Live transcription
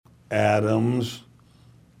Adams,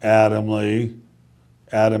 Adamley,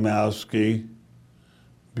 Adamowski,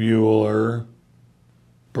 Bueller,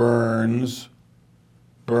 Burns,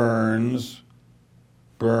 Burns,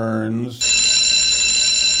 Burns.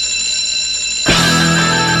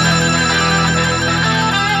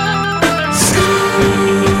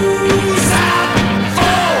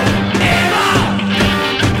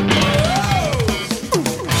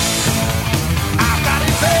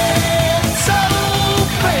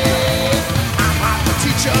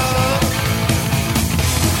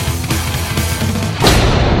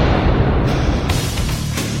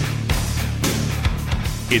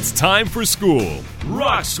 It's time for school,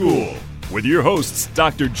 Rock School, with your hosts,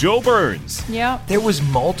 Dr. Joe Burns. Yeah. There was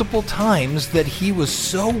multiple times that he was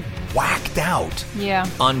so whacked out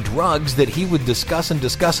on drugs that he would discuss, and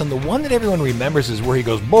the one that everyone remembers is where he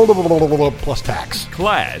goes, blah, blah, blah, blah, blah, plus tax.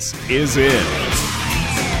 Class is in.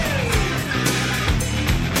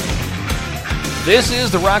 This is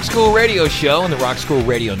the Rock School Radio Show and the Rock School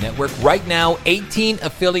Radio Network. Right now, 18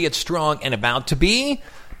 affiliates strong and about to be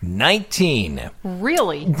 19.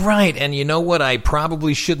 Really? Right, and you know what? I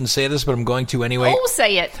probably shouldn't say this, but I'm going to anyway. Oh,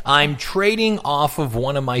 say it. I'm trading off of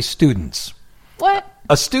one of my students. What?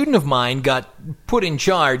 A student of mine got put in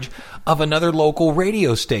charge of another local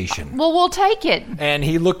radio station. Well, we'll take it. And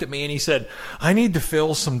he looked at me and he said, I need to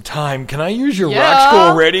fill some time. Can I use your Rock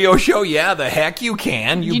School Radio Show? Yeah, the heck you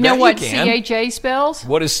can. You know what can. CHA spells?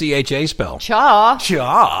 What does CHA spell? Cha.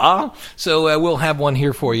 Cha. So we'll have one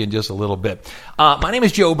here for you in just a little bit. My name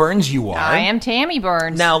is Joe Burns. You are? I am Tammy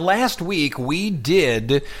Burns. Now, last week we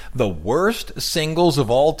did the worst singles of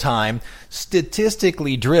all time,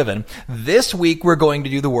 statistically driven. This week we're going to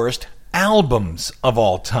do the worst albums of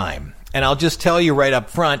all time. And I'll just tell you right up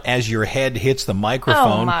front as your head hits the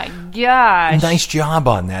microphone. Oh, my gosh. Nice job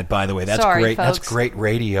on that, by the way. That's Sorry, great. folks. That's great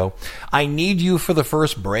radio. I need you for the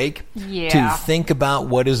first break Yeah. to think about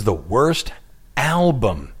what is the worst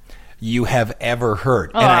album you have ever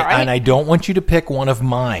heard. All right. And I don't want you to pick one of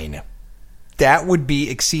mine. That would be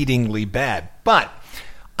exceedingly bad. But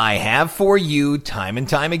I have for you, time and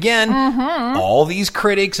time again, all these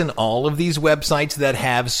critics and all of these websites that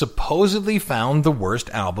have supposedly found the worst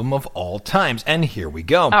album of all times. And here we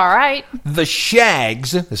go. All right. The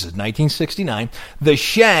Shags, this is 1969, The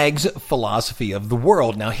Shags' Philosophy of the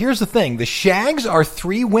World. Now, here's the thing. The Shags are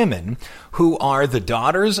three women who are the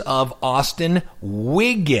daughters of Austin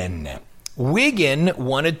Wiggin. Wiggin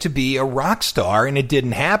wanted to be a rock star, and it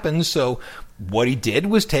didn't happen, so what he did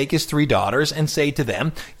was take his three daughters and say to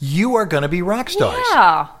them, you are going to be rock stars.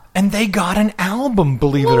 Yeah. And they got an album,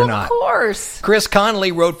 believe it or not. Of course. Chris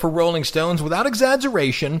Connolly wrote for Rolling Stones, without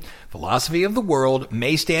exaggeration, Philosophy of the World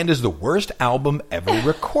may stand as the worst album ever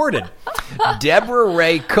recorded. Deborah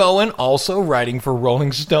Ray Cohen, also writing for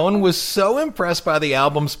Rolling Stone, was so impressed by the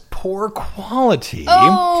album's poor quality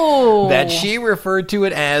that she referred to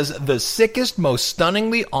it as the sickest, most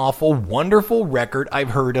stunningly awful, wonderful record I've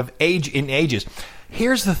heard of in ages.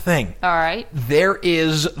 Here's the thing. All right. There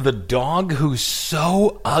is the dog who's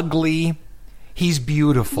so ugly, he's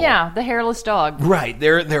beautiful. Yeah, the hairless dog. Right.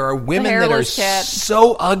 There are women that are hairless cat.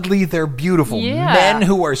 so ugly, they're beautiful. Yeah. Men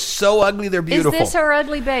who are so ugly, they're beautiful. Is this her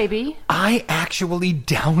ugly baby? I actually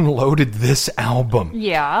downloaded this album.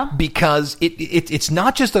 Yeah. Because it's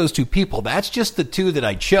not just those two people. That's just the two that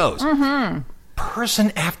I chose. Mm-hmm.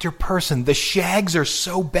 Person after person, the Shags are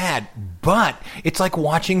so bad, but it's like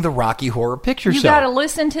watching the Rocky Horror Picture Show. You got to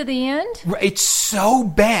listen to the end? It's so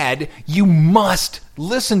bad, you must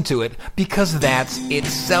listen to it because that's its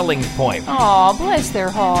selling point. Aw, bless their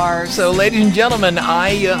hearts. So, ladies and gentlemen,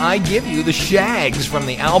 I give you the Shags from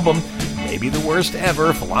the album, maybe the worst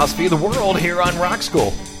ever, Philosophy of the World, here on Rock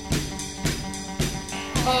School.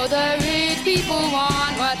 Oh, the rich people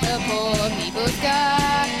want what the poor people's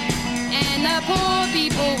got. And the poor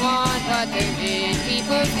people want what the rich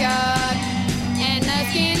people's got. And the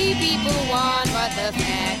skinny people want what the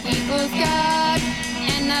fat people's got.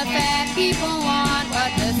 And the fat people want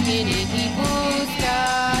what the skinny people's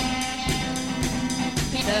got.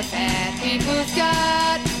 The fat people's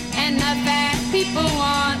got. And the fat people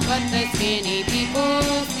want what the skinny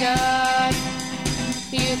people's got.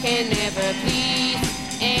 You can never please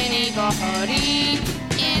anybody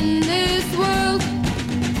in this world.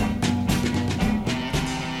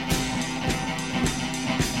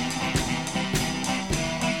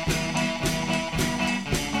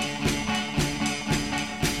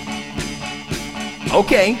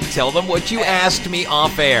 Okay, tell them what you asked me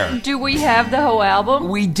off air. Do we have the whole album?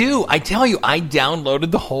 We do. I tell you, I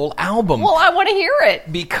downloaded the whole album. Well, I want to hear it.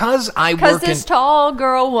 Because I Because work this tall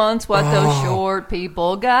girl wants what those short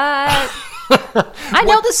people got. I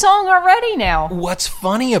know the song already now. What's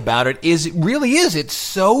funny about it is it's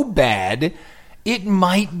so bad, it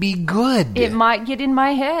might be good. It might get in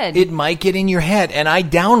my head. It might get in your head. And I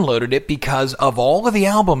downloaded it because of all of the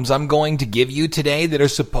albums I'm going to give you today that are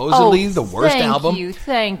supposedly the worst album.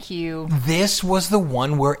 Thank you. This was the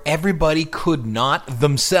one where everybody could not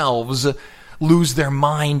themselves lose their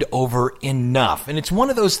mind over enough. And it's one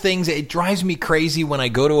of those things, it drives me crazy when I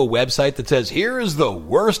go to a website that says, here is the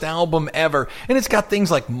worst album ever. And it's got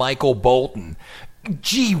things like Michael Bolton.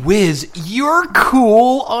 Gee whiz, you're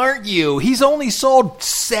cool, aren't you? He's only sold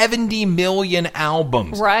 70 million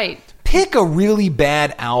albums. Right. Pick a really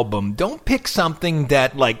bad album. Don't pick something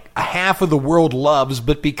that like half of the world loves,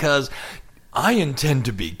 but because I intend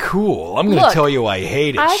to be cool, I'm going to tell you I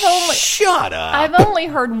hate it. Shut up. I've only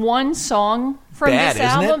heard one song from Bad, this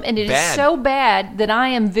isn't it? album, and it is so bad that I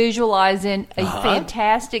am visualizing a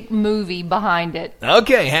fantastic movie behind it.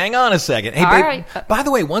 Okay, hang on a second. Hey, All babe, right. by the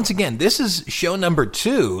way, once again, this is show number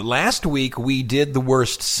 2. Last week, we did the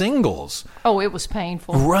worst singles. Oh, it was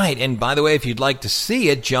painful. Right, and by the way, if you'd like to see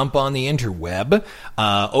it, jump on the interweb,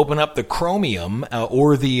 open up the Chromium,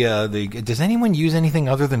 or the does anyone use anything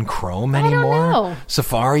other than Chrome anymore? I don't know.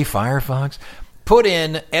 Safari, Firefox? Put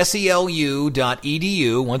in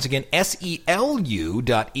selu.edu, once again,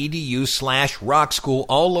 selu.edu/rock school,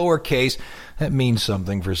 all lowercase. That means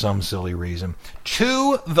something for some silly reason.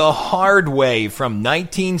 To the Hard Way from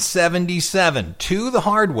 1977. To the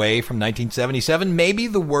Hard Way from 1977, maybe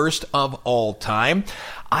the worst of all time.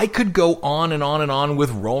 I could go on and on and on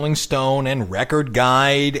with Rolling Stone and Record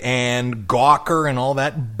Guide and Gawker and all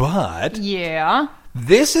that, but Yeah.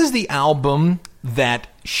 this is the album that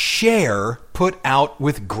Cher put out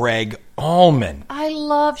with Greg Allman. I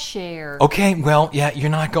love Cher. Okay, well, yeah, you're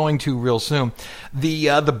not going to real soon.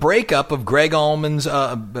 The breakup of Greg Allman's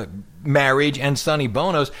marriage and Sonny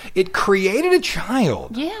Bono's, it created a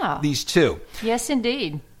child. Yeah. These two. Yes,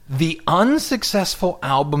 indeed. The unsuccessful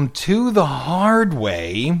album To the Hard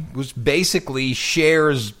Way was basically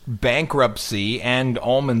Cher's bankruptcy and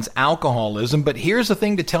Allman's alcoholism. But here's the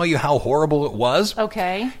thing to tell you how horrible it was.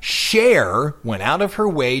 Okay. Cher went out of her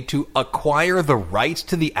way to acquire the rights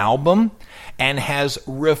to the album and has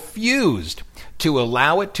refused to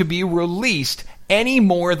allow it to be released any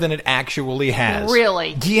more than it actually has.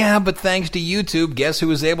 Really? Yeah, but thanks to YouTube, guess who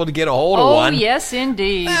was able to get a hold of one? Oh, yes,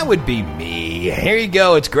 indeed. That would be me. Here you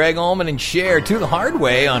go. It's Greg Allman and Cher, To the Hard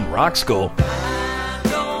Way on Rock School.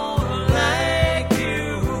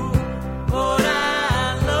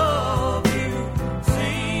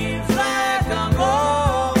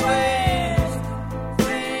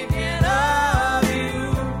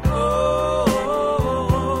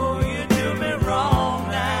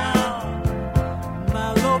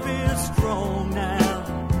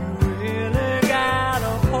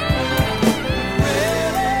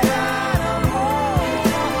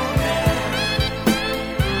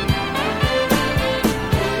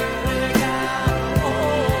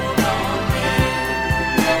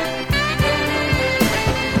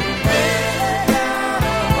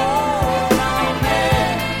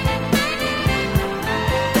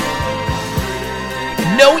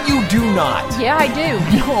 No, you do not. Yeah, I do.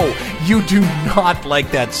 No, you do not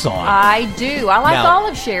like that song. I do. I like Now- all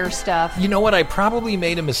of Cher's stuff. You know what? I probably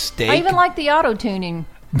made a mistake. I even like the auto-tuning.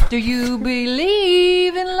 Do you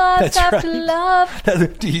believe in love That's after right. love?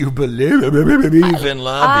 Do you believe in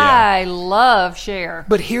love? Yeah. I love Cher.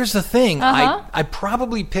 But here's the thing. Uh-huh. I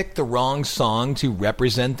probably picked the wrong song to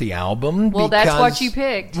represent the album. Well, that's because- what you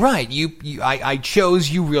picked. Right. I chose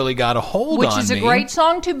You Really Got a Hold Which on is a Me. great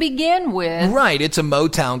song to begin with. Right. It's a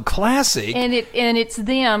Motown classic. And it's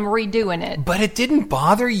them redoing it. But it didn't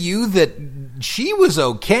bother you that she was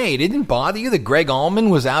okay. It didn't bother you that Greg Allman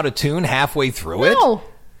was out of tune halfway through it? No.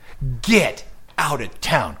 Get out of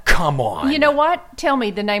town. Come on. You know what? Tell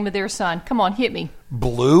me the name of their son. Come on, hit me.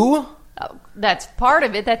 Blue? Oh, that's part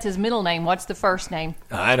of it. That's his middle name. What's the first name?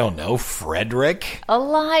 I don't know. Frederick?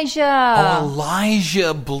 Elijah.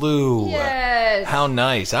 Elijah Blue. Yes. How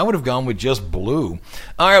nice. I would have gone with just Blue.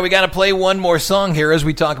 All right, we got to play one more song here as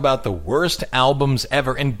we talk about the worst albums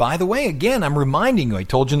ever. And by the way, again, I'm reminding you, I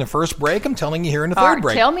told you in the first break, I'm telling you here in the All third right,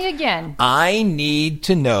 break. tell me again. I need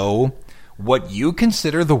to know what you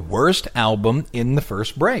consider the worst album in the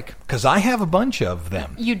first break, because I have a bunch of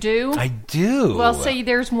them. You do? I do. Well, see,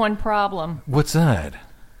 there's one problem. What's that?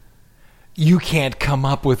 You can't come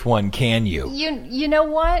up with one, can you? You know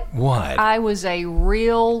what? What? I was a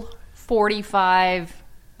real 45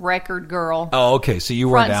 record girl. Oh, okay. So you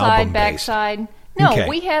weren't Front side, album back based. side. No, Okay.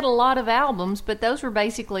 we had a lot of albums, but those were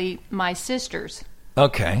basically my sisters.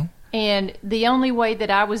 Okay. And the only way that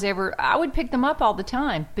I would pick them up all the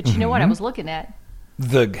time. But you know what I was looking at?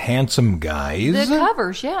 The handsome guys? The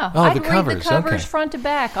covers, yeah. Oh, I'd the covers, read the covers okay. front to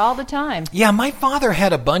back all the time. Yeah, my father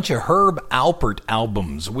had a bunch of Herb Alpert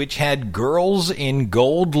albums, which had girls in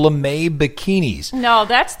gold lame bikinis. No,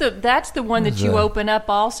 that's the one that you open up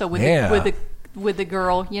also with with the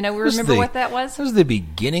girl. You know, remember what that was? That was the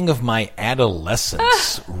beginning of my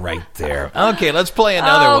adolescence right there. Okay, let's play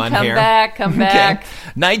another one come here. Come back.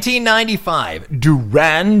 1995,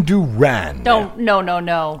 Duran Duran.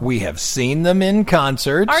 No. We have seen them in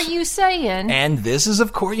concert. Are you saying? And this is,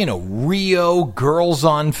 of course, Rio, Girls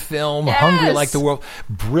on Film, Yes. Hungry Like the World.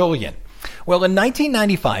 Brilliant. Well, in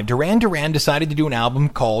 1995, Duran Duran decided to do an album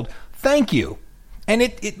called Thank You. And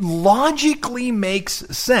it logically makes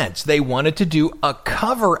sense. They wanted to do a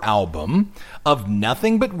cover album of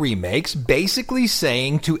nothing but remakes, basically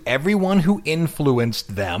saying to everyone who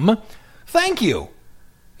influenced them, thank you.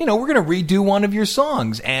 We're going to redo one of your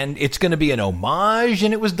songs, and it's going to be an homage,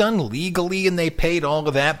 and it was done legally, and they paid all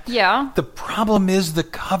of that. Yeah. The problem is the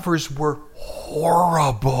covers were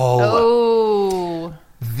horrible. Oh.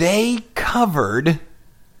 They covered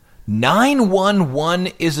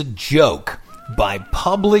 911 is a Joke by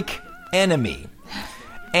Public Enemy.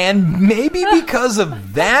 And maybe because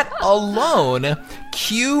of that alone,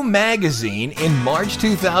 Q Magazine in March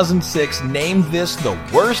 2006 named this the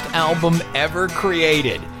worst album ever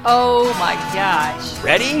created. Oh my gosh.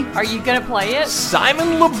 Ready? Are you going to play it?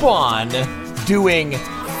 Simon Le Bon doing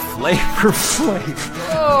Flavor Flav.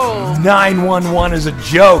 Oh. 911 is a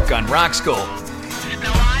Joke on Rock School.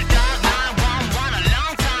 Now I dialed 911 a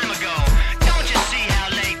long time ago. Don't you see how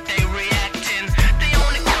late they reacting? They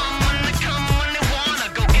only come when they wanna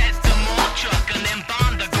go get the more truck and then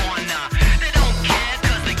bomb the corner. They don't care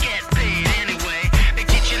 'cause they get paid anyway. They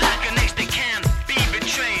get you like an ex, they can't be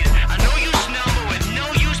betrayed. A no-use number with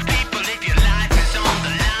no-use people. If your life is on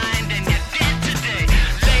the line, then you're dead today.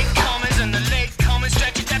 Late comers and the late comers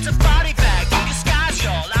stretch it. That's a body bag in disguise,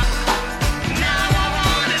 y'all.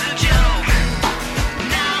 911 is a joke.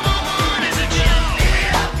 911 is a joke.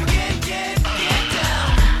 Get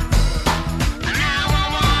down.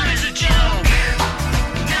 911 is a joke.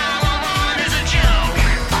 911 is a joke.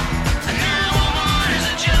 911 is a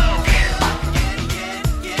joke.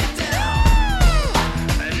 Get down.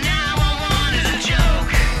 911 is a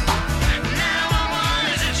joke.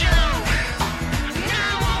 911 is a joke.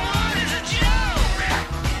 911 is a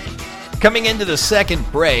joke. Coming into the second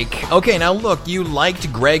break. Okay, now look, you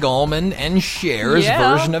liked Greg Allman and Cher's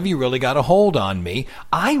Yeah. version of You Really Got a Hold on Me.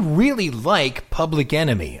 I really like Public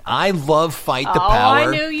Enemy. I love Fight the Power. I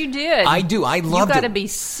knew you did. I do. I You loved got to it. be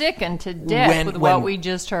sickened to death When- with when- what we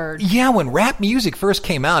just heard. Yeah, when rap music first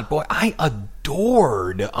came out, boy, I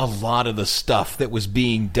adored a lot of the stuff that was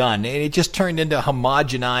being done. And it just turned into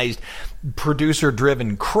homogenized,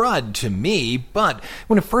 producer-driven crud to me. But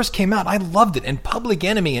when it first came out, I loved it. And Public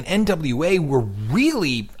Enemy and NWA were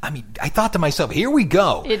really, I thought to myself, here we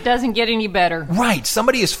go. It doesn't get any better. Right.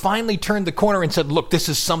 Somebody has finally turned the corner and said, look, this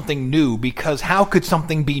is something new, because how could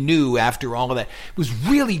something be new after all of that? It was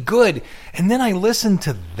really good. And then I listened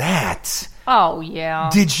to that. Oh, yeah.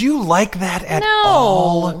 Did you like that at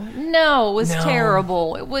all? No, it was No.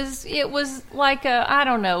 terrible. It was like I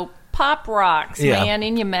don't know, Pop Rocks, Yeah. man,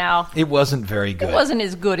 in your mouth. It wasn't very good. It wasn't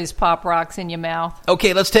as good as Pop Rocks in your mouth.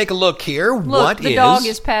 Okay, let's take a look here. Look, the dog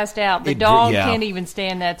is passed out. The It- dog yeah. can't even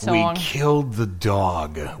stand that We song. killed the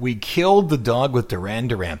dog. We killed the dog with Duran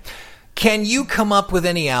Duran. Can you come up with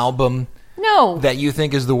any album No. that you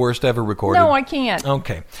think is the worst ever recorded? No, I can't.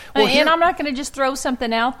 Okay. Well, And I'm not going to just throw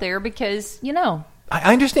something out there because,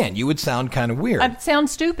 I understand. You would sound kind of weird. it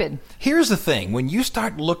sounds stupid. Here's the thing. When you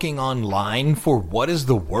start looking online for what is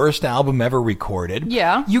the worst album ever recorded,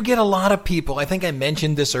 Yeah. you get a lot of people. I think I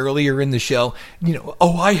mentioned this earlier in the show.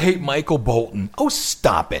 I hate Michael Bolton. Oh,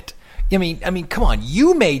 stop it. I mean, come on.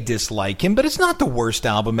 You may dislike him, but it's not the worst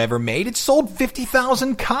album ever made. It sold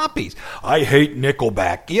 50,000 copies. I hate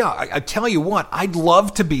Nickelback. Yeah, I tell you what, I'd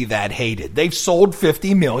love to be that hated. They've sold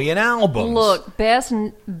 50 million albums. Look,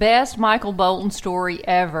 best Michael Bolton story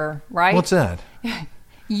ever, right? What's that?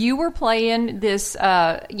 You were playing this,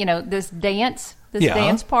 this dance Yeah.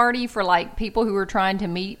 dance party for like people who were trying to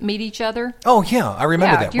meet each other. Oh, yeah, I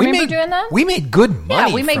remember Yeah, that. do you remember doing that? We made good money.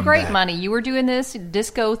 Yeah, we made from great that. money. You were doing this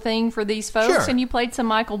disco thing for these folks, Sure. and you played some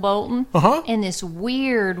Michael Bolton. Uh-huh. And this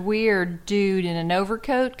weird dude in an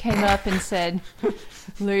overcoat came up and said,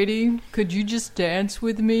 "Lady, could you just dance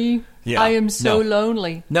with me?" Yeah. I am so No.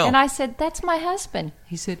 lonely. No. And I said, that's my husband.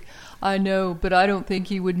 He said, I know, but I don't think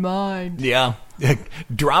he would mind. Yeah.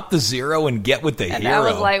 Drop the zero and get with the And hero.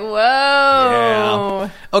 I was like, whoa. Yeah.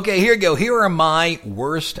 Okay, here you go. Here are my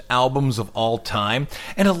worst albums of all time.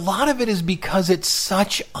 And a lot of it is because it's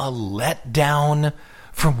such a letdown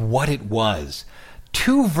from what it was.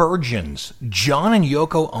 Two Virgins, John and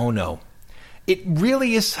Yoko Ono. It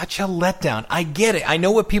really is such a letdown. I get it. I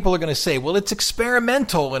know what people are going to say. Well, it's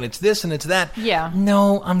experimental and it's this and it's that. Yeah.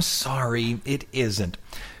 No, I'm sorry. It isn't.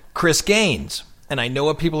 Chris Gaines. And I know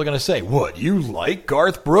what people are going to say. What, you like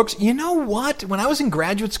Garth Brooks? You know what? When I was in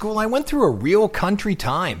graduate school, I went through a real country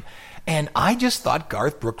time. And I just thought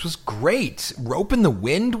Garth Brooks was great. Rope in the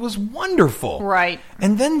Wind was wonderful. Right.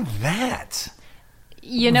 And then that.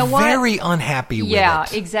 You know what? Very unhappy with it. Yeah,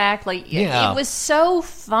 exactly. Yeah. It was so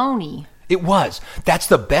phony. It was. That's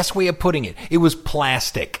the best way of putting it. It was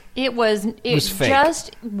plastic. It was fake.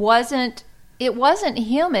 just wasn't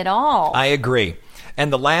him at all. I agree.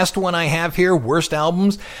 And the last one I have here, worst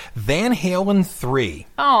albums, Van Halen 3.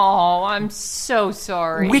 Oh, I'm so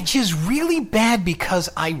sorry. Which is really bad because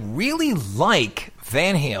I really like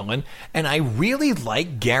Van Halen and I really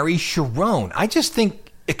like Gary Cherone. I just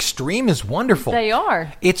think Extreme is wonderful. They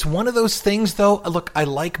are. It's one of those things, though. Look, I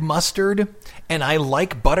like mustard and I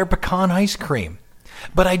like butter pecan ice cream.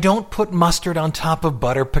 But I don't put mustard on top of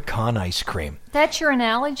butter pecan ice cream. That's your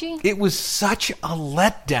analogy? It was such a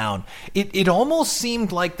letdown. It almost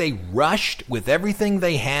seemed like they rushed with everything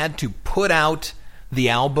they had to put out the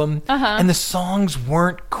album, and the songs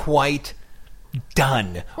weren't quite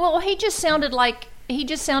done. Well, he just sounded like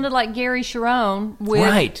Gary Cherone with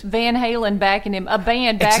Right. Van Halen backing him, a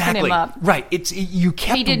band backing him up. Right. You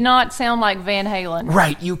kept He did not sound like Van Halen.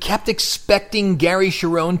 Right. You kept expecting Gary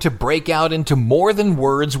Cherone to break out into More Than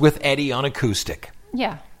Words with Eddie on acoustic.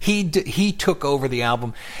 Yeah. He took over the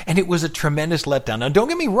album, and it was a tremendous letdown. Now, don't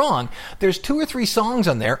get me wrong. There's 2 or 3 songs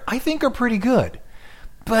on there I think are pretty good.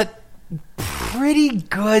 But pretty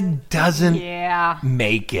good doesn't Yeah.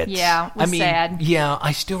 make it. Yeah, it was sad. Yeah,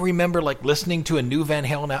 I still remember like listening to a new Van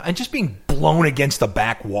Halen and just being blown against the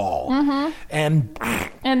back wall. Mm-hmm. And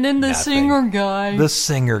And then the Nothing. singer guy. the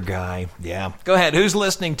singer guy. Yeah. Go ahead. Who's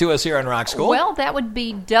listening to us here on Rock School? Well, that would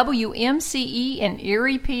be WMCE in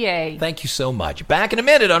Erie, PA. Thank you so much. Back in a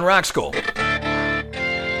minute on Rock School.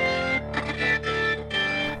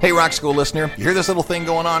 Hey, Rock School listener, you hear this little thing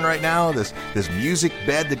going on right now? This music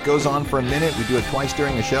bed that goes on for a minute. We do it twice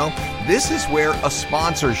during the show. This is where a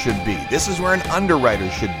sponsor should be. This is where an underwriter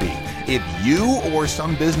should be. If you or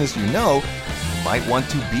some business you know might want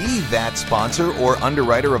to be that sponsor or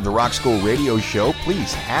underwriter of the Rock School radio show,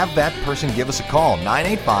 please have that person give us a call.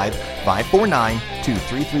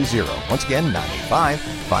 985-549-2330. Once again,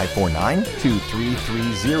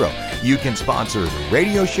 985-549-2330. You can sponsor the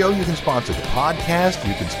radio show, you can sponsor the podcast,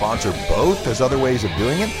 you can sponsor both. There's other ways of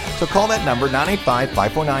doing it. So call that number,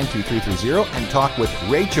 985-549-2330, and talk with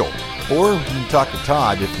Rachel. Or you can talk to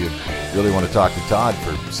Todd if you really want to talk to Todd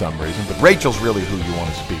for some reason. But Rachel's really who you want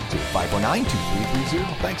to speak to.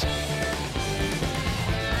 549-2330. Thanks.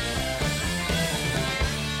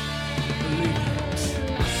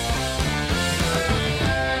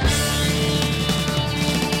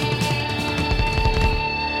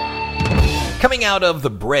 Coming out of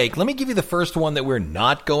the break, let me give you the first one that we're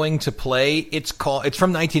not going to play. It's from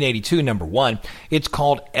 1982, number 1. It's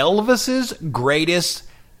called Elvis's Greatest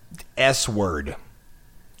S-Word.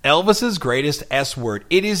 Elvis's Greatest S-Word.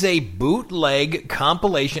 It is a bootleg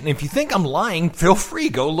compilation. If you think I'm lying, feel free,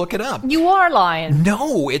 go look it up. You are lying.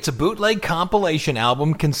 No, it's a bootleg compilation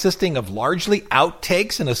album consisting of largely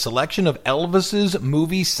outtakes and a selection of Elvis's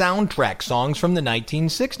movie soundtrack songs from the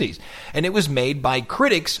 1960s. And it was made by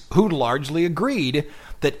critics who largely agreed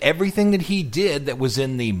that everything that he did that was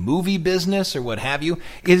in the movie business or what have you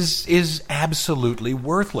is absolutely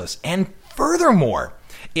worthless. And furthermore,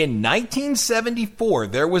 in 1974,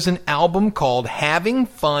 there was an album called Having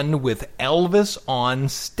Fun with Elvis on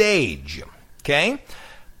Stage. Okay?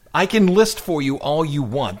 I can list for you all you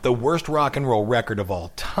want. The worst rock and roll record of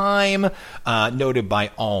all time, noted by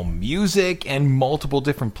AllMusic and multiple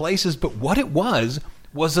different places. But what it was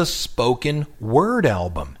a spoken word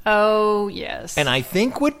album. Oh, yes. And I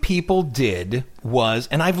think what people did was,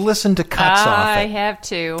 and I've listened to cuts off I it. have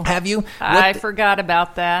to. Have you? I forgot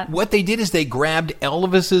about that. What they did is they grabbed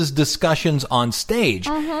Elvis's discussions on stage,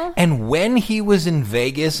 and when he was in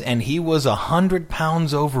Vegas and he was 100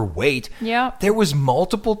 pounds overweight, Yep. there was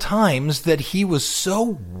multiple times that he was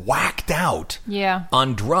so whacked out Yeah.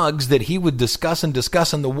 on drugs that he would discuss, and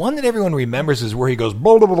the one that everyone remembers is where he goes,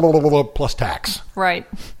 blah, blah, blah, blah, blah, plus tax. Right.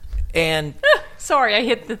 And Sorry, I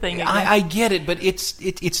hit the thing again. I get it, but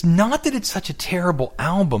it's not that it's such a terrible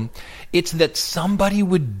album. It's that somebody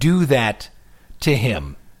would do that to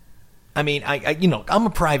him. I mean, I'm a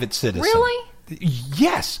private citizen. Really?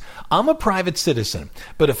 Yes, I'm a private citizen.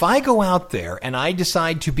 But if I go out there and I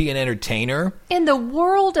decide to be an entertainer... In the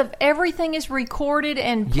world of everything is recorded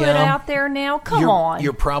and put Yeah. out there now, come on.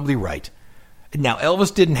 You're probably right. Now,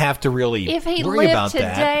 Elvis didn't have to really If he worry lived about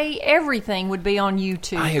that. today, everything would be on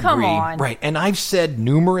YouTube. I agree. Come on. Right. And I've said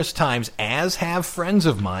numerous times, as have friends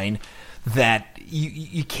of mine, that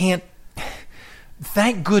you can't...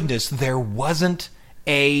 Thank goodness there wasn't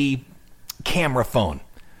a camera phone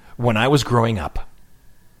when I was growing up.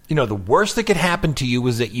 You know, the worst that could happen to you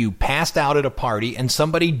was that you passed out at a party and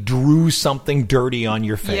somebody drew something dirty on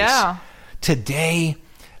your face. Yeah. Today,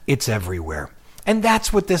 it's everywhere. And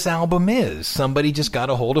that's what this album is. Somebody just got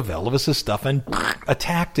a hold of Elvis's stuff and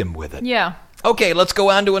attacked him with it. Yeah. Okay, let's go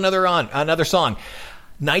on to another song.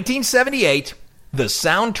 1978, the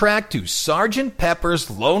soundtrack to Sgt. Pepper's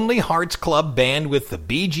Lonely Hearts Club Band with the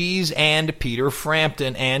Bee Gees and Peter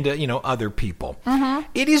Frampton and, other people. Mm-hmm.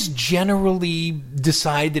 It is generally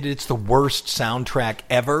decided it's the worst soundtrack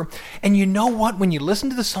ever. And you know what? When you listen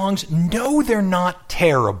to the songs, no, they're not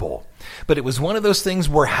terrible. But it was one of those things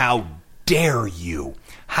where how dare you?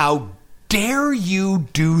 How dare you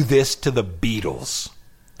do this to the Beatles?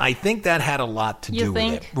 I think that had a lot to do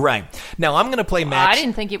with it. Right. Now, I'm going to play Max. I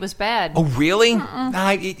didn't think it was bad. Oh, really?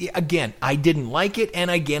 I didn't like it. And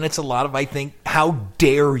again, it's a lot of, I think, how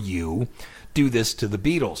dare you do this to the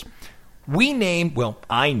Beatles?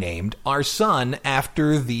 I named our son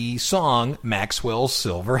after the song Maxwell's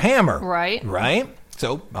Silver Hammer. Right. Right?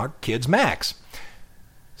 So, our kid's Max.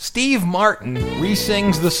 Steve Martin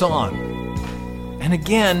re-sings the song. And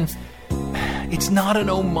again, it's not an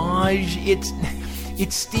homage.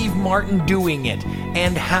 It's Steve Martin doing it.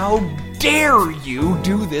 And how dare you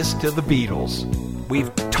do this to the Beatles?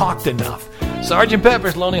 We've talked enough. Sgt.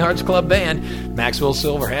 Pepper's Lonely Hearts Club Band, Maxwell's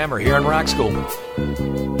Silver Hammer here on Rock School.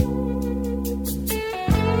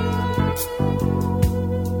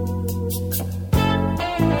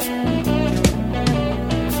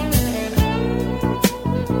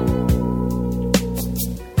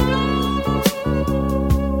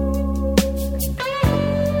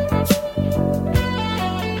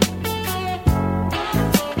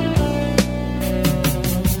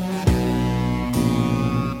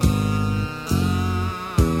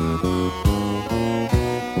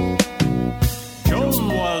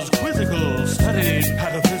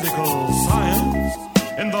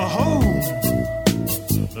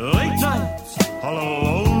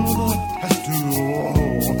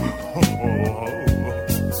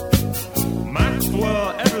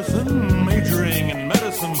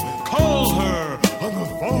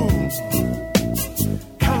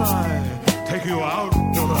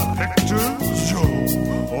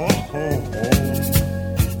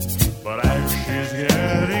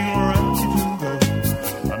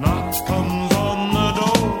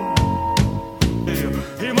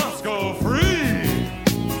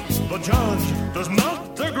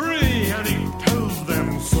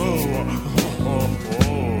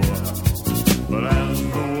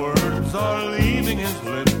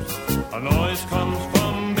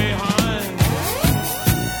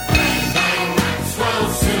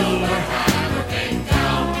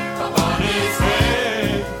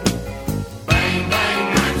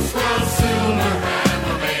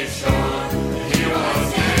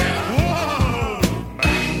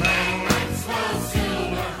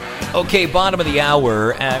 Okay, bottom of the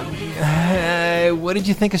hour. What did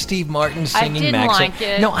you think of Steve Martin singing I didn't Maxwell? like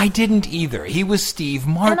it. No, I didn't either. He was Steve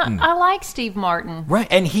Martin. And I like Steve Martin. Right,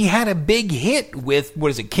 and he had a big hit with,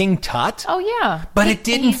 King Tut? Oh, yeah. But it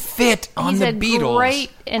didn't fit on the Beatles. He's a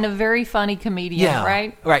great and a very funny comedian,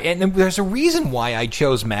 right? Right, and there's a reason why I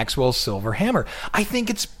chose Maxwell's Silver Hammer. I think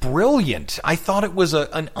it's brilliant. I thought it was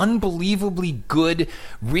an unbelievably good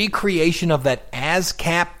recreation of that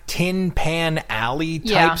ASCAP Tin Pan Alley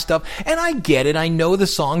type stuff. And I get it. I know the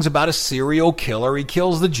song's about a serial killer. He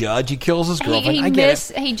kills the judge. He kills his girlfriend. I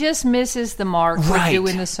get it. He just misses the mark with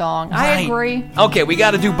doing the song. I agree. Okay, we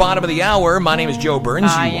got to do bottom of the hour. My name is Joe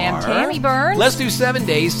Burns. I am Tammy Burns. Let's do 7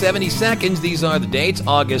 days, 70 seconds. These are the dates.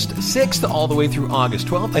 August 6th all the way through August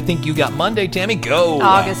 12th. I think you got Monday, Tammy. Go.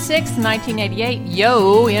 August 6th, 1988.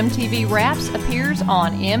 Yo, MTV Raps appears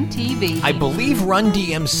on MTV. I believe Run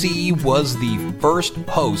DMC was the first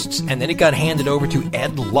hosts, and then it got handed over to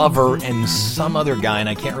Ed Lover and some other guy, and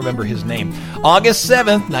I can't remember his name. August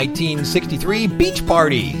 7th, 1963, Beach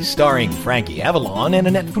Party, starring Frankie Avalon and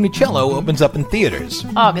Annette Funicello, opens up in theaters.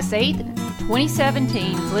 August 8th,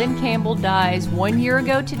 2017, Glenn Campbell dies 1 year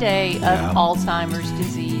ago today of Alzheimer's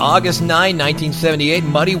disease. August 9, 1978,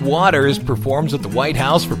 Muddy Waters performs at the White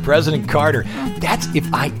House for President Carter. That's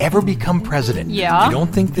if I ever become president. Yeah. I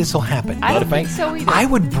don't think this will happen. I but don't if think so either. I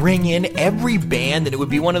would bring in every band, and it would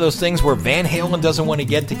be one of those things where Van Halen doesn't want to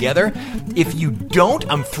get together. If you don't,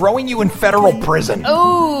 I'm throwing you in federal prison.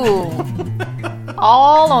 Ooh.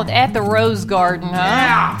 All at the Rose Garden, huh?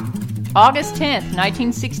 Yeah. August 10th,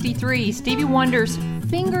 1963, Stevie Wonder's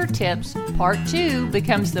Fingertips Part 2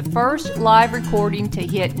 becomes the first live recording to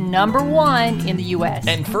hit number 1 in the U.S.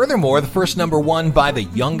 And furthermore, the first number 1 by the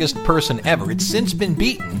youngest person ever. It's since been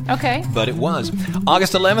beaten. Okay. But it was.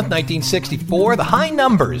 August 11th, 1964, the High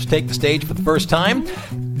Numbers take the stage for the first time.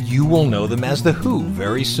 You will know them as The Who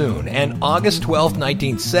very soon. And August 12th,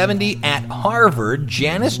 1970, at Harvard,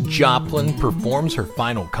 Janis Joplin performs her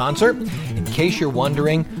final concert. In case you're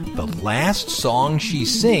wondering, the last song she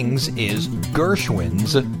sings is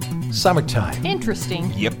Gershwin's Summertime.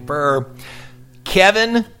 Interesting. Yipper.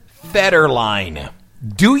 Kevin Federline.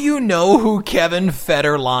 Do you know who Kevin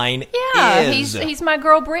Federline is? He's my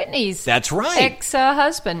girl Brittany's. That's right.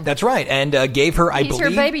 Ex-husband. That's right, and gave her, I He's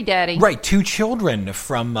believe... her baby daddy. Right, 2 children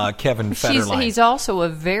from Kevin Federline. He's also a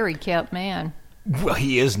very kept man. Well,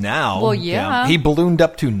 he is now. Well, yeah. He ballooned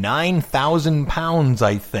up to 9,000 pounds,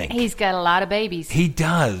 I think. He's got a lot of babies. He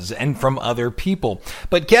does, and from other people.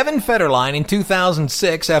 But Kevin Federline, in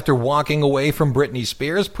 2006, after walking away from Britney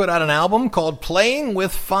Spears, put out an album called Playing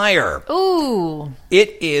with Fire. Ooh.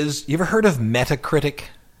 It is... You ever heard of Metacritic?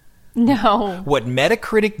 No. What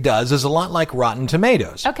Metacritic does is a lot like Rotten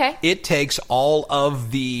Tomatoes. Okay. It takes all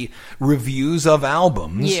of the reviews of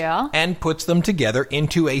albums and puts them together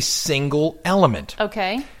into a single element.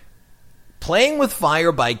 Okay. Playing with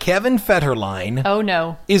Fire by Kevin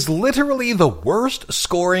Federline is literally the worst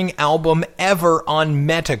scoring album ever on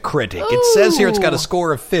Metacritic. It says here it's got a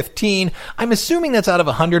score of 15. I'm assuming that's out of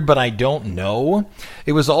 100, but I don't know.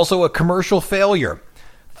 It was also a commercial failure.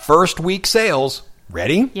 First week sales...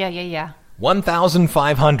 Ready? Yeah.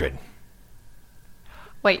 1,500.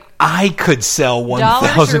 Wait. I could sell 1,000.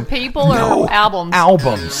 Dollars or people or albums?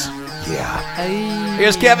 Albums. Yeah.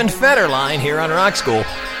 Here's Kevin Federline here on Rock School.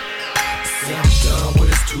 Say I'm done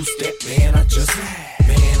with his two-step, man, I just,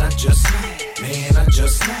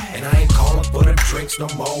 and I ain't calling for the drinks no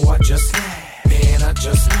more, and I just,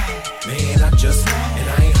 and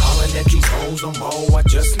I ain't hollering at these hoes no more,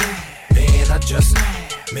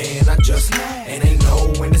 and ain't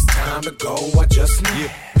know when it's time to go, when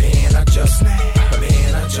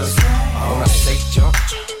I say jump,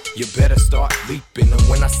 you better start leaping, and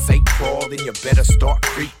when I say crawl, then you better start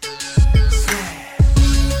creeping.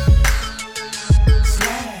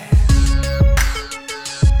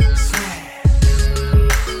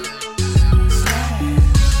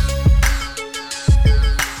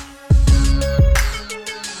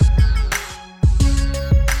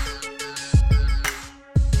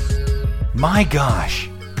 My gosh,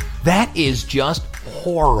 that is just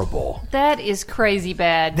horrible. That is crazy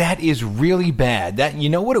bad. That is really bad. That, you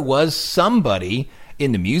know what it was? Somebody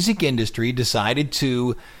in the music industry decided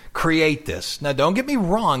to create this. Now, don't get me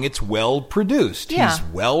wrong, it's well produced. Yeah. He's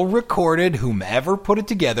well recorded. Whomever put it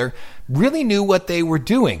together really knew what they were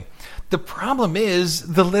doing. The problem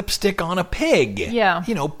is the lipstick on a pig. Yeah.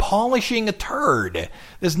 You know, polishing a turd.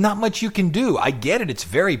 There's not much you can do. I get it. It's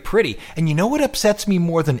very pretty. And you know what upsets me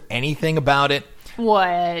more than anything about it? What?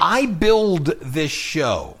 I build this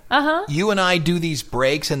show. Uh-huh. You and I do these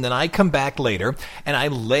breaks, and then I come back later, and I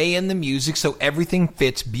lay in the music so everything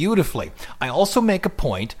fits beautifully. I also make a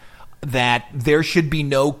point that there should be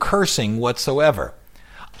no cursing whatsoever.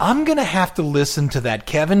 I'm going to have to listen to that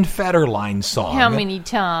Kevin Federline song. How many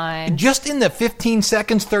times? Just in the 15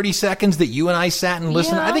 seconds, 30 seconds that you and I sat and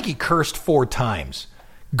listened, Yeah. I think he cursed 4 times.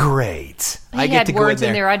 Great. I He get had to go in words there.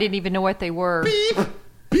 in there I didn't even know what they were.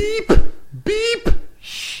 Beep.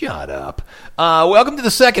 Shut up. Welcome to the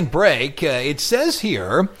second break. It says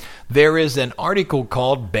here there is an article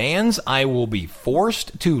called Bands I Will Be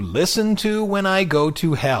Forced to Listen to When I Go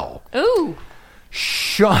to Hell. Ooh.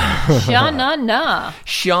 Sha-na-na.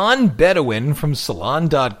 Sean Bedouin from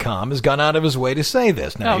Salon.com has gone out of his way to say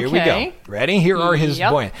this. Now, here we go. Okay. Ready? Here are his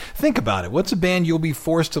Yep. points. Think about it. What's a band you'll be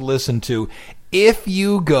forced to listen to if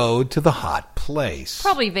you go to the hot place?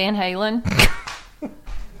 Probably Van Halen.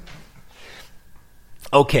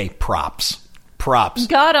 Okay, props.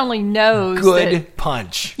 God only knows. Good that,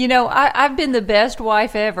 punch. you know, I've been the best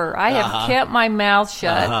wife ever. I have kept my mouth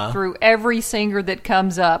shut through every singer that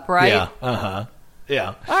comes up, right? Yeah,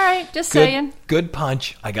 Yeah. All right, just saying. Good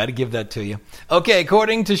punch. I got to give that to you. Okay,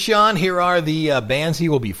 according to Sean, here are the bands he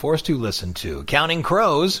will be forced to listen to. Counting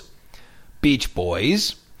Crows, Beach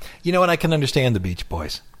Boys. You know what? I can understand the Beach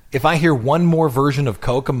Boys. If I hear one more version of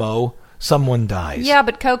Kokomo, someone dies. Yeah,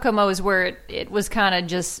 but Kokomo is where it was kind of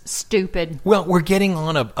just stupid. Well, we're getting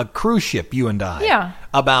on a cruise ship, you and I. Yeah.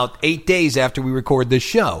 About 8 days after we record this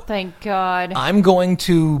show. Thank God. I'm going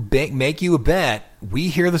to make you a bet. We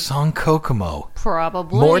hear the song Kokomo.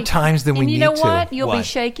 Probably. More times than we need to. And you know what? You'll be What?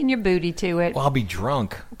 shaking your booty to it. Well, I'll be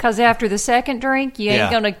drunk. Because after the second drink, you Yeah.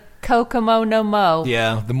 ain't going to Kokomo no mo.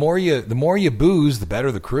 Yeah, the more you booze, the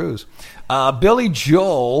better the cruise. Billy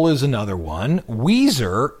Joel is another one.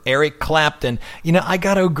 Weezer, Eric Clapton. You know, I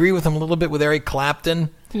got to agree with him a little bit with Eric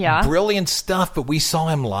Clapton. Yeah. Brilliant stuff, but we saw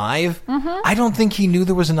him live. Mm-hmm. I don't think he knew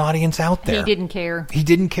there was an audience out there. He didn't care. He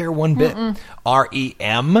didn't care one bit.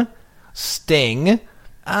 R.E.M., Sting.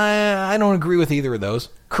 I don't agree with either of those.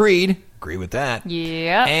 Creed. Agree with that.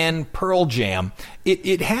 Yeah. And Pearl Jam.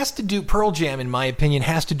 It has to do, Pearl Jam, in my opinion,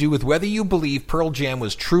 has to do with whether you believe Pearl Jam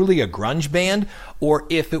was truly a grunge band or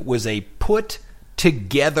if it was a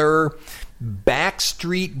put-together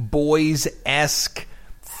Backstreet Boys-esque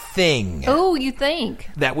thing Oh, you think?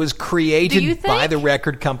 that was Do you created by think? the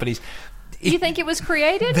record companies. You think it was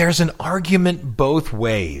created? There's an argument both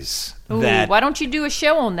ways. Ooh, that why don't you do a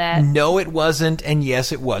show on that? no, it wasn't, and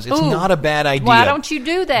yes, it was. It's Ooh, not a bad idea. Why don't you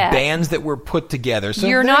do that? Bands that were put together. So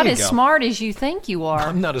You're there not you as go. smart as you think you are.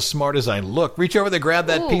 I'm not as smart as I look. Reach over there, grab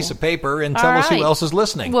that Ooh. piece of paper, and tell All us who right. else is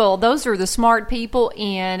listening. Well, those are the smart people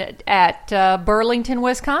at Burlington,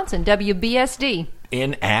 Wisconsin, WBSD.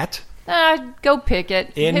 In at Go pick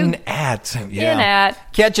it. yeah. In at.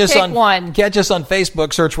 Catch us Pick on one. Catch us on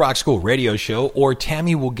Facebook. Search Rock School Radio Show, or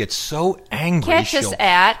Tammy will get so angry. Catch us she'll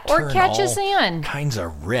at or turn catch us all in. Kinds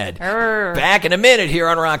of red. Err. Back in a minute here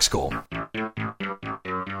on Rock School.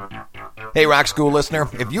 Hey, Rock School listener,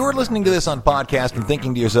 if you're listening to this on podcast and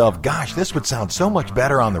thinking to yourself, gosh, this would sound so much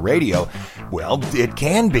better on the radio, well, it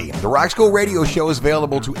can be. The Rock School Radio Show is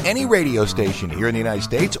available to any radio station here in the United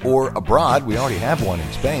States or abroad. We already have one in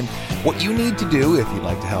Spain. What you need to do, if you'd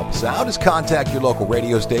like to help us out, is contact your local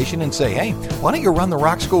radio station and say, hey, why don't you run the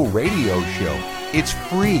Rock School Radio Show? It's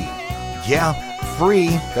free. Yeah,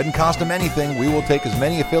 free. Doesn't cost them anything. We will take as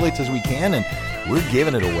many affiliates as we can, and we're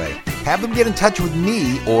giving it away. Have them get in touch with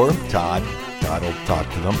me or Todd. Todd will talk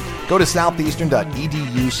to them. Go to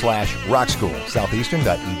southeastern.edu/rockschool.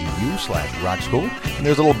 Southeastern.edu/rockschool. And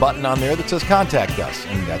there's a little button on there that says contact us,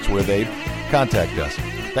 and that's where they contact us.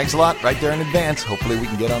 Thanks a lot right there in advance. Hopefully we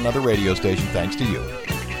can get on another radio station thanks to you.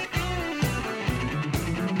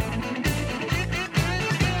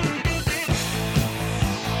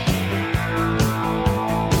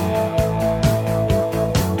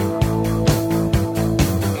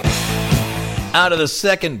 Out of the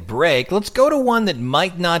second break, let's go to one that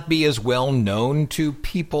might not be as well known to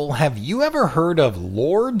people. Have you ever heard of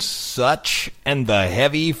Lord Sutch and the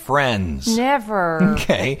Heavy Friends? Never.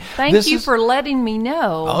 Okay. Thank This you is- for letting me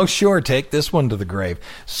know. Oh, sure. Take this one to the grave.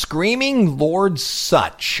 Screaming Lord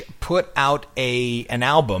Sutch put out an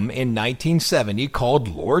album in 1970 called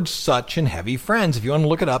Lord Sutch and Heavy Friends. If you want to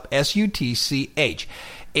look it up, SUTCH.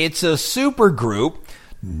 It's a supergroup.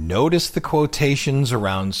 Notice the quotations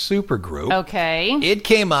around supergroup. Okay. It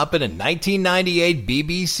came up in a 1998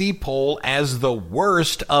 BBC poll as the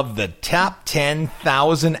worst of the top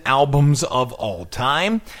 10,000 albums of all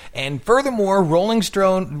time. And furthermore, Rolling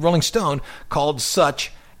Stone called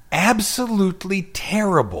Sutch absolutely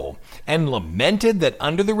terrible and lamented that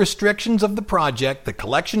under the restrictions of the project, the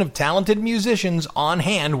collection of talented musicians on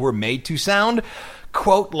hand were made to sound,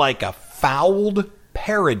 quote, like a fouled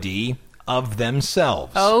parody of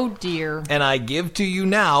themselves. Oh, dear. And I give to you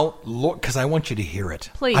now, look, because I want you to hear it.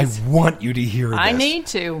 Please. I want you to hear this. I need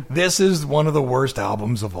to. This is one of the worst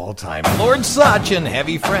albums of all time. Lord Sutch and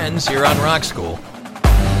Heavy Friends here on Rock School.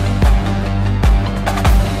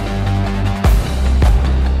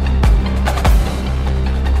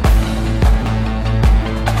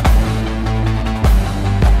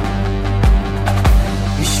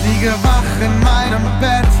 Ich liege wach in meinem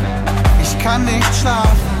Bett, ich kann nicht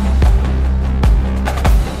schlafen.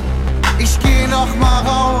 Ich geh noch mal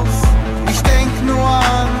raus, ich denk nur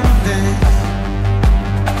an dich.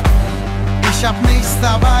 Ich hab nichts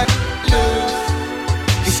dabei,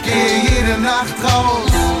 ich gehe jede Nacht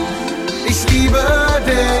raus. Ich liebe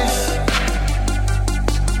dich.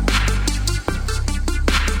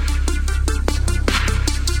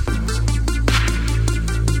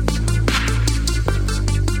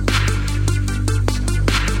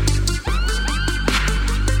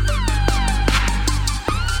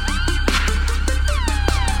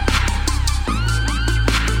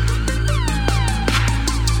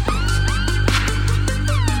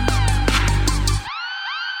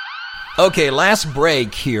 Okay, last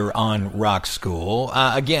break here on Rock School.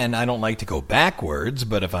 Again, I don't like to go backwards,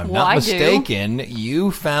 but if I'm Well, not I mistaken,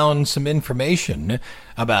 you found some information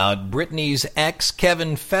about Britney's ex,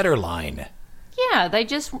 Kevin Federline. Yeah, they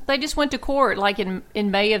just went to court like in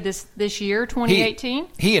May of this year, 2018.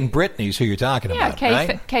 He and Britney's who you're talking Yeah, about,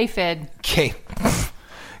 right? K-Fed.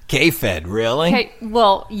 K-Fed, really?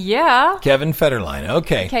 Well, yeah. Kevin Federline,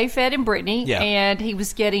 okay. K-Fed and Britney, Yeah. and he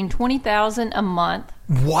was getting $20,000 a month.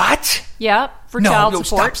 What? Yeah, for child No,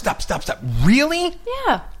 support. stop. Really?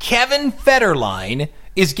 Yeah. Kevin Federline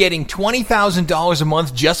is getting $20,000 a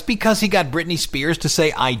month just because he got Britney Spears to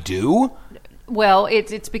say I do? Well,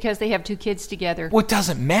 it's because they have 2 kids together. Well, it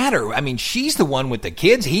doesn't matter. I mean, she's the one with the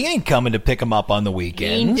kids. He ain't coming to pick them up on the He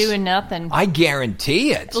weekends. ain't doing nothing. I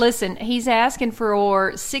guarantee it. Listen, he's asking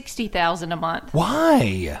for $60,000 a month.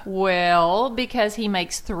 Why? Well, because he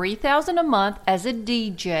makes $3,000 a month as a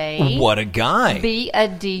DJ. What a guy. Be a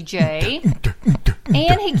DJ.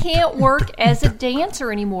 And he can't work as a dancer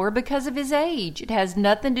anymore because of his age. It has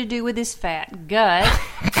nothing to do with his fat gut.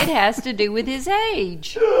 It has to do with his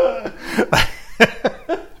age.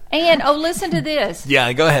 And, listen to this.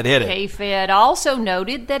 Yeah, go ahead, hit it. K-Fed also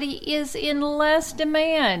noted that he is in less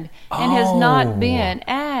demand and has not been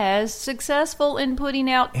as successful in putting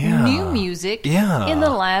out new music in the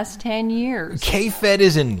last 10 years. K-Fed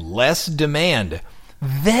is in less demand.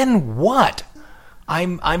 Then what?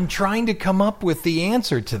 I'm trying to come up with the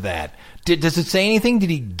answer to that. Does it say anything?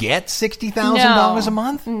 Did he get $60,000 a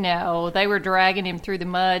month? No, they were dragging him through the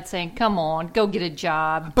mud saying, come on, go get a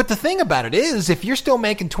job. But the thing about it is, if you're still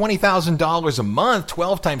making $20,000 a month,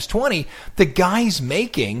 12 times 20, the guy's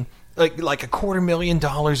making like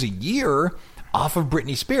 $250,000 a year off of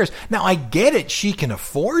Britney Spears. Now, I get it. She can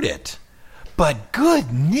afford it. But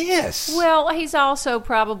goodness. Well, he's also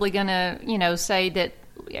probably going to, say that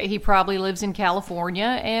he probably lives in California,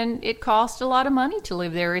 and it costs a lot of money to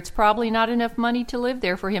live there. It's probably not enough money to live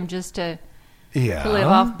there for him just to live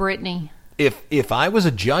off Britney. If I was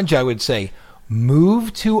a judge, I would say,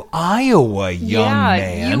 move to Iowa, young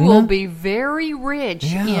man. You will be very rich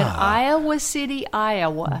in Iowa City,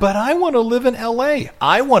 Iowa. But I want to live in L.A.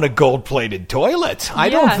 I want a gold-plated toilet. I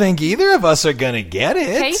don't think either of us are going to get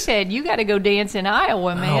it. K-Fed, you got to go dance in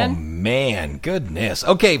Iowa, man. Oh, man. Goodness.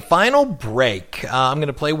 Okay, final break. I'm going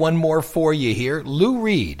to play one more for you here. Lou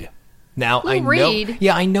Reed. Now, Lou Reed?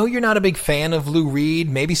 I know you're not a big fan of Lou Reed.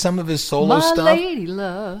 Maybe some of his solo stuff. My Lady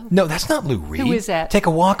Love. No, that's not Lou Reed. Who is that? Take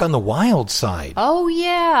a Walk on the Wild Side. Oh,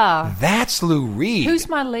 yeah. That's Lou Reed. Who's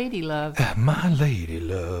My Lady Love? My Lady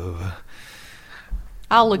Love.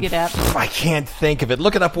 I'll look it up. I can't think of it.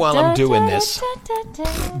 Look it up while I'm doing this.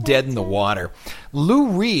 Dead in the water. Lou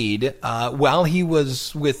Reed, while he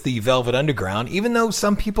was with the Velvet Underground, even though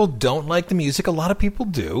some people don't like the music, a lot of people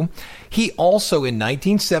do, he also in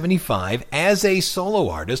 1975, as a solo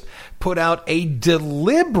artist, put out a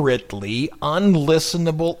deliberately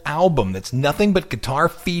unlistenable album that's nothing but guitar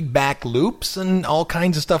feedback loops and all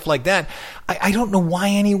kinds of stuff like that. I don't know why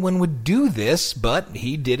anyone would do this, but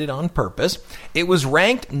he did it on purpose. It was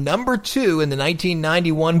ranked number 2 in the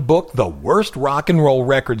 1991 book, The Worst Rock and Roll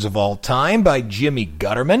Records of All Time by Jimmy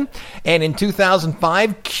Gutterman. And in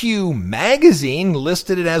 2005, Q Magazine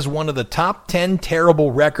listed it as one of the top 10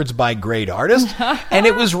 terrible records by great artists. And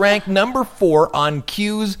it was ranked number 4 on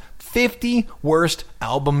Q's 50 worst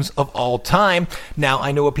albums of all time. Now,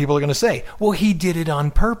 I know what people are going to say. Well, he did it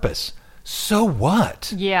on purpose. So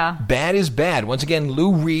what? Yeah. Bad is bad. Once again,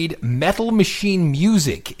 Lou Reed, Metal Machine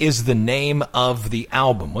Music is the name of the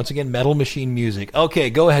album. Once again, Metal Machine Music.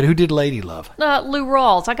 Okay, go ahead. Who did Lady Love? Lou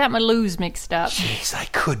Rawls. I got my Lou's mixed up. Jeez, I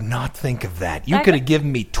could not think of that. You could have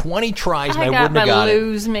given me 20 tries and I got wouldn't have my got it.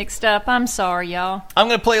 Lou's mixed up. I'm sorry, y'all. I'm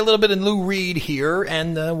going to play a little bit in Lou Reed here,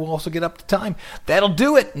 and we'll also get up to time. That'll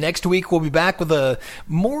do it. Next week, we'll be back with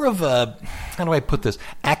more of a, how do I put this,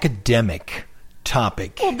 academic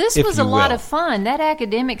topic. Well, this was a lot of fun. That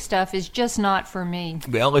academic stuff is just not for me.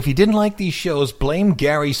 Well, if you didn't like these shows, blame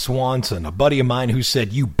Gary Swanson, a buddy of mine who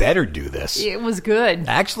said, you better do this. It was good.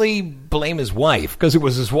 Actually, blame his wife, because it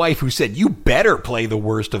was his wife who said, you better play the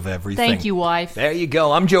worst of everything. Thank you, wife. There you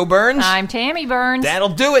go. I'm Joe Burns. I'm Tammy Burns. That'll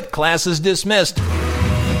do it. Class is dismissed.